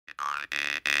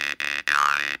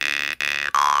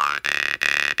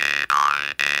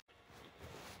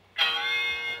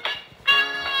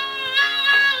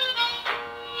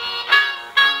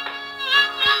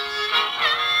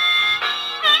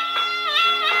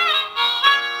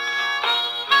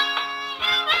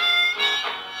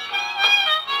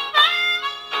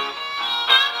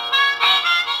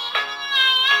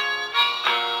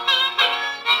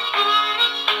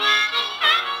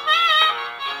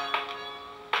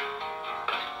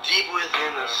Deep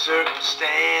within the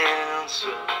circumstance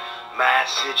of my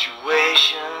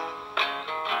situation,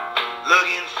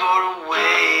 looking for a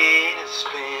way to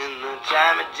spend the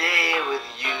time of day with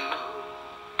you,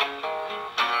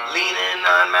 leaning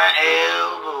on my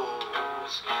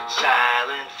elbows,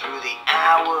 silent through the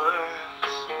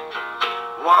hours,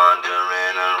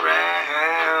 wandering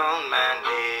around my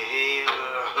neighborhood.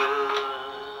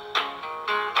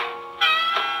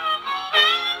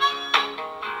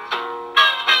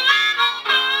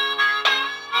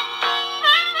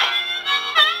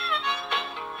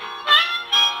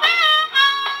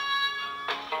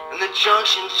 The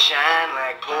junctions shine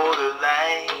like polar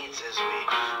lights as we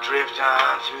drift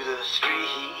on through the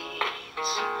streets,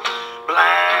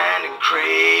 blind and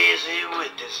crazy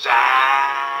with desire,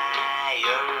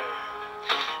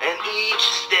 and each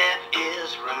step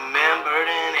is remembered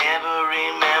and every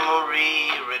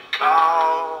memory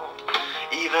recalled,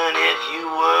 even if you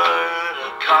were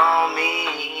to call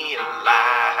me a liar.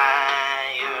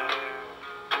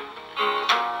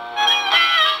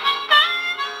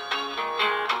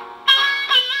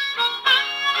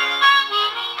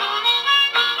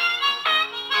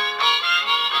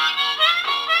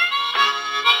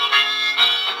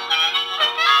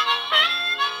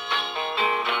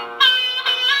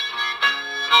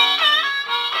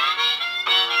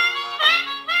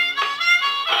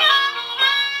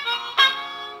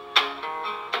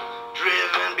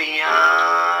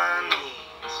 Beyond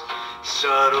these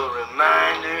subtle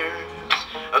reminders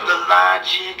of the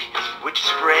logic which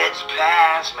spreads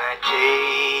past my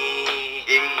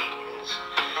days,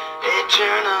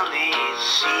 eternally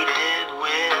seated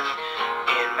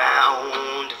within my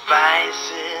own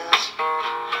devices,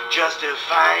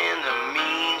 justifying the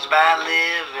means by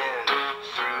living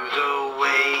through the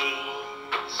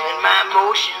ways. And my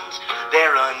emotions,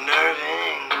 they're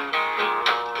unnerving,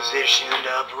 positioned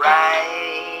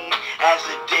upright as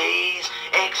the days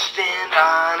extend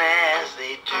on as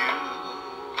they do.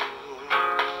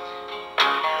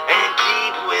 And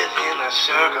deep within the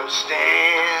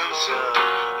circumstance of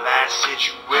my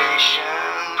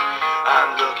situation,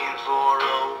 I'm looking for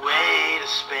a way to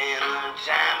spend the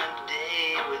time